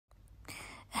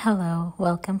Hello,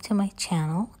 welcome to my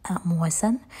channel. I'm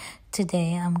Wasan.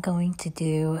 Today I'm going to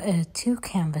do two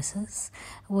canvases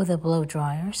with a blow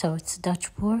dryer. So it's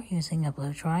Dutch board using a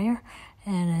blow dryer,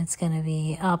 and it's going to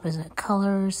be opposite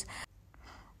colors.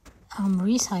 I'm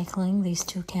recycling these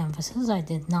two canvases. I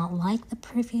did not like the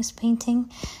previous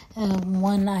painting.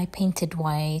 One I painted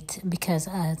white because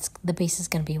the base is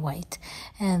going to be white.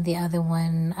 And the other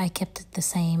one, I kept it the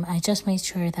same. I just made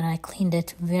sure that I cleaned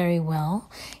it very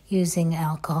well using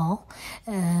alcohol.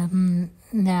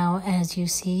 Now, as you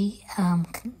see,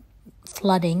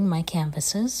 flooding my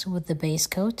canvases with the base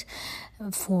coat.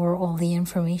 For all the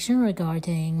information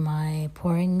regarding my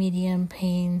pouring medium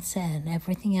paints and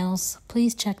everything else,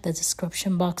 please check the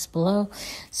description box below.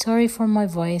 Sorry for my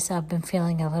voice, I've been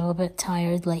feeling a little bit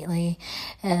tired lately.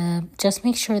 Just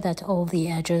make sure that all the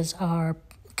edges are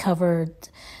covered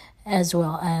as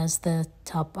well as the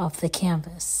top of the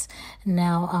canvas.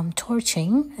 Now I'm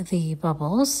torching the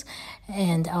bubbles,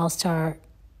 and I'll start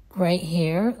right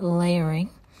here layering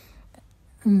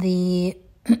the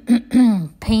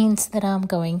paints that I'm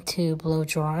going to blow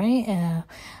dry.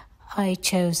 I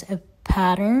chose a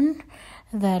pattern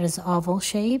that is oval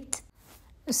shaped.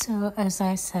 So as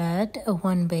I said,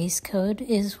 one base coat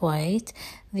is white,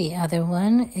 the other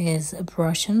one is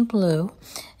Prussian blue,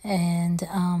 and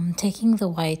taking the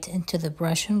white into the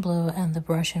Prussian blue and the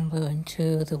Prussian blue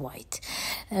into the white.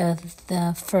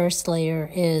 The first layer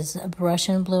is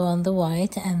Prussian blue on the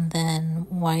white, and then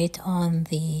white on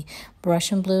the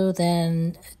Prussian blue,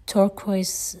 then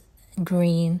turquoise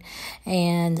green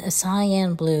and a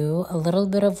cyan blue, a little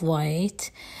bit of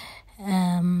white,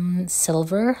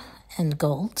 silver and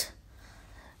gold.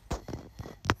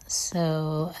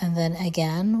 So, and then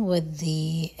again with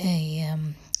the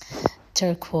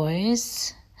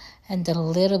turquoise and a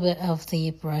little bit of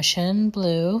the Prussian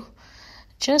blue,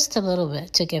 just a little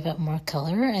bit to give it more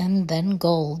color, and then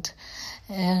gold.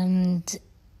 And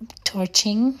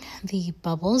torching the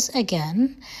bubbles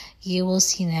again. You will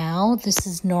see now this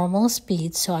is normal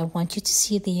speed, so I want you to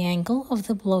see the angle of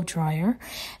the blow dryer.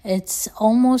 It's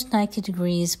almost 90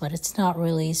 degrees, but it's not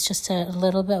really. It's just a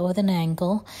little bit with an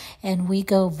angle, and we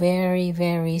go very,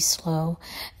 very slow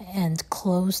and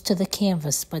close to the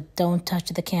canvas, but don't touch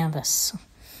the canvas.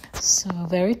 So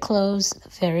very close,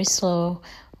 very slow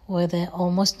with an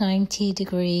almost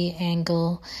 90-degree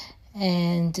angle,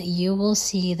 and you will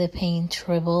see the paint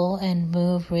dribble and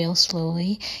move real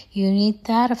slowly. You need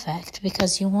that effect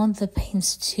because you want the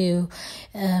paints to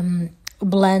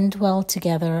blend well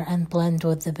together and blend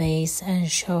with the base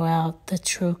and show out the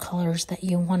true colors that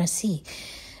you want to see.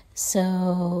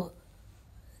 So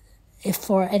if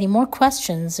for any more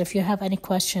questions, if you have any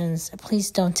questions, please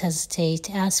don't hesitate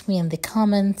to ask me in the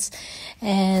comments.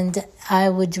 And I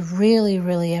would really,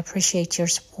 really appreciate your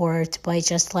support by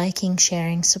just liking,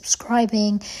 sharing,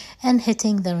 subscribing, and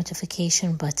hitting the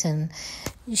notification button.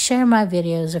 Share my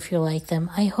videos if you like them.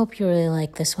 I hope you really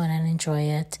like this one and enjoy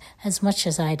it as much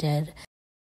as I did.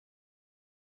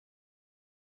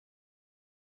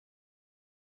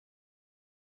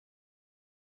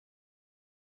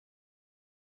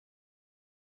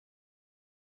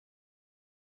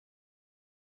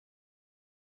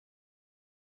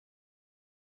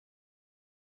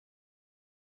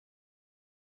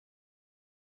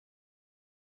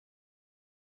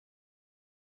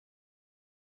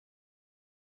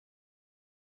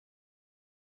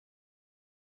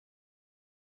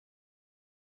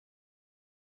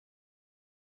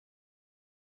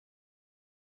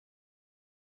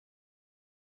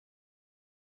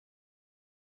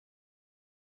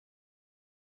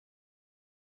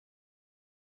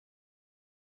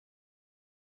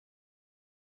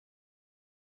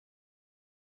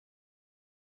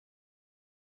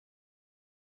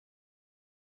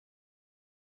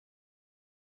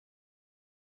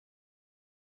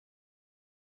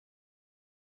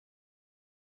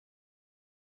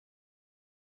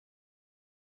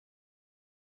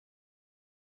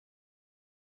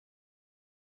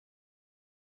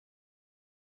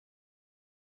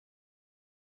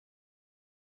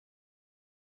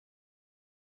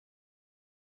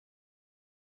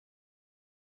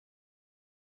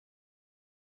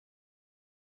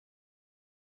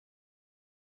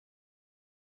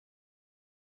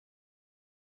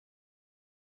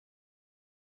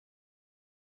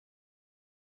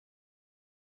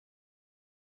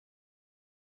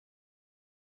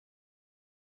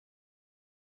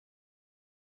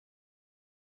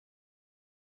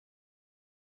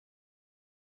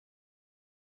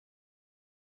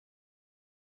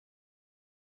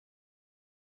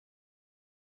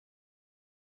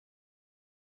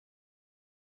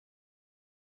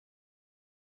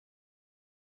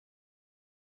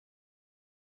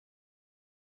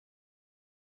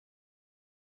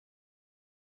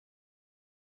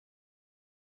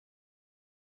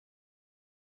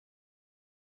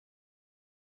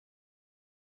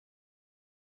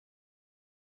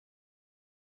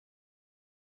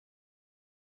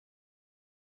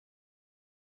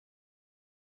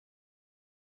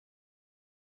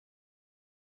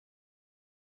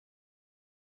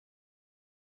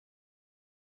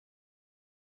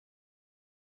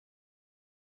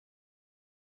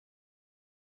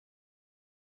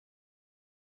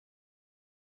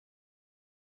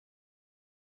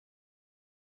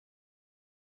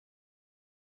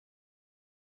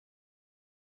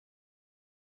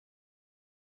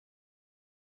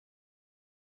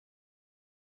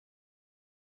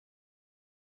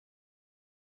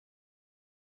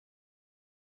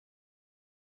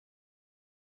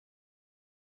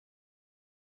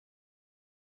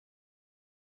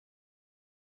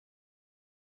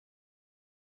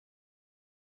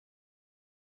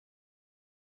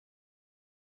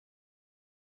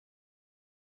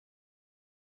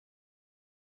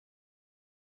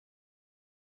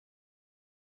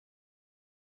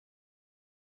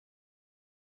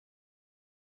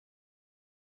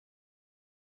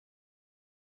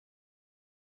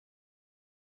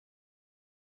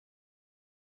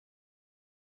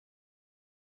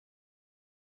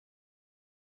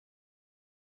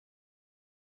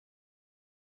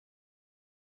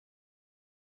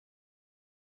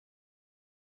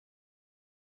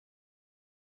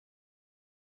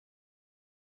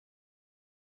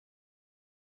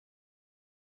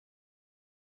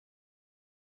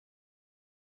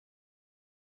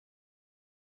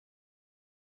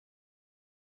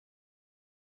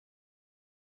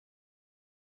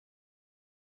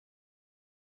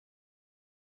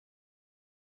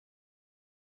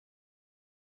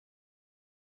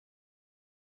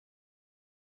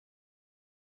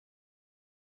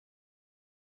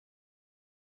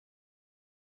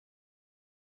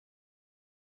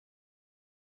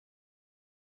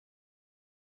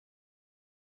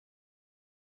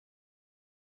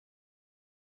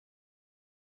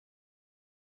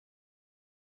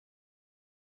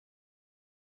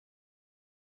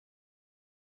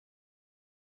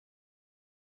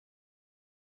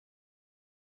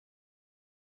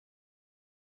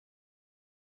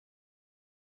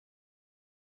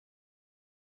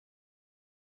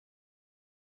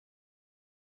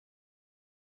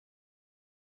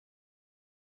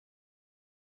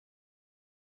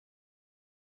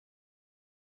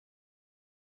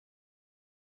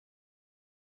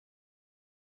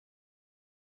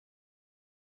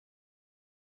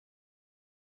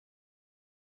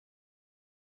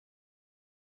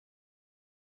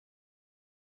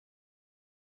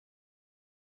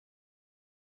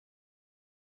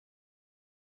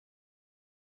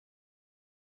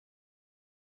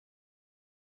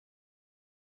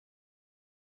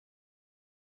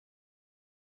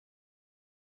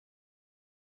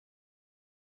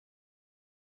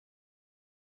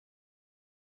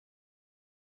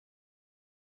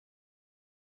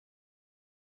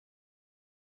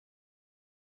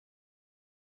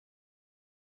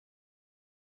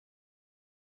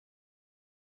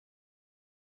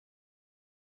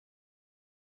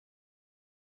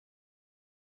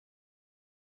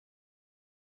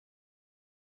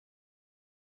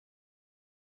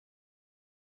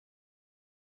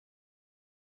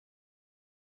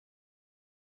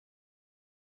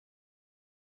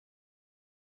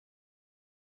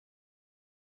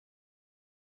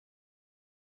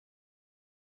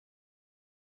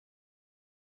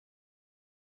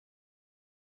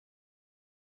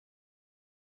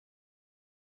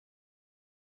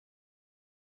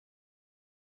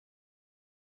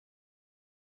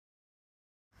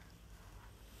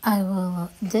 I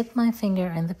will dip my finger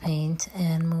in the paint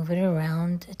and move it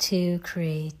around to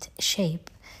create shape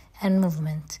and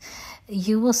movement.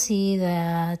 You will see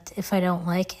that if I don't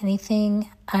like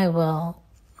anything, I will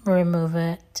remove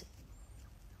it,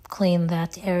 clean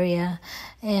that area,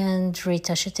 and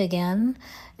retouch it again.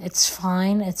 It's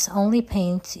fine. It's only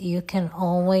paint. You can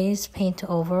always paint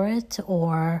over it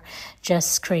or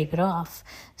just scrape it off.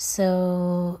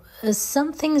 So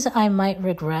some things I might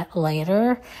regret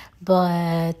later,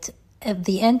 but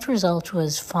the end result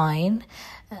was fine.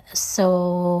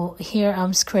 So here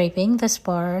I'm scraping this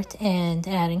part and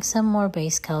adding some more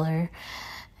base color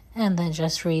and then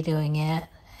just redoing it.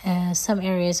 Some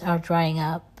areas are drying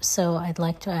up, so I'd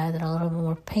like to add a little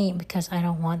more paint because I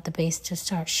don't want the base to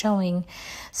start showing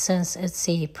since it's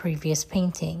a previous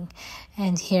painting.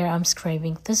 And here I'm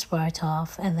scraping this part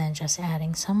off and then just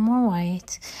adding some more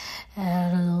white.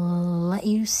 I'll let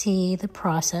you see the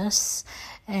process.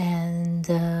 And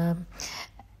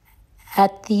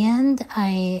at the end,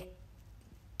 I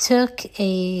took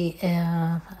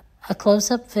a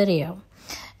close-up video.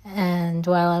 And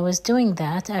while I was doing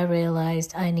that, I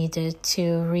realized I needed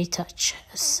to retouch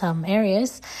some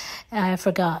areas. I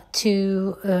forgot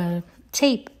to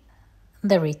tape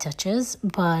the retouches,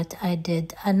 but I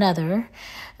did another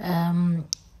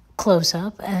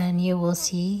close-up, and you will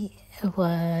see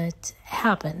what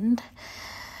happened.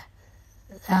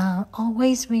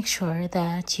 Always make sure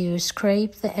that you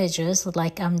scrape the edges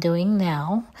like I'm doing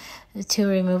now to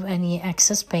remove any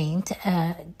excess paint.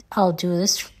 I'll do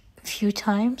this few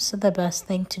times. The best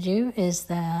thing to do is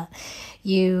that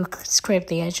you scrape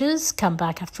the edges, come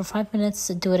back after 5 minutes,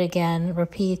 do it again,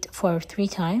 repeat for 3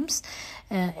 times.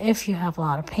 If you have a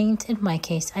lot of paint, in my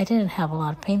case, I didn't have a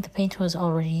lot of paint. The paint was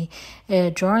already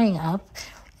drying up,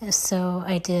 so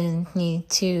I didn't need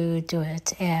to do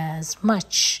it as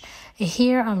much.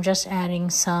 Here, I'm just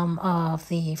adding some of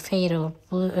the Fatal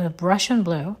blue, Russian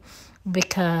blue,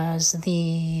 because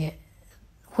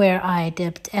where I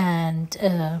dipped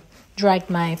and dragged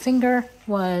my finger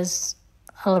was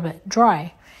a little bit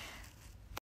dry.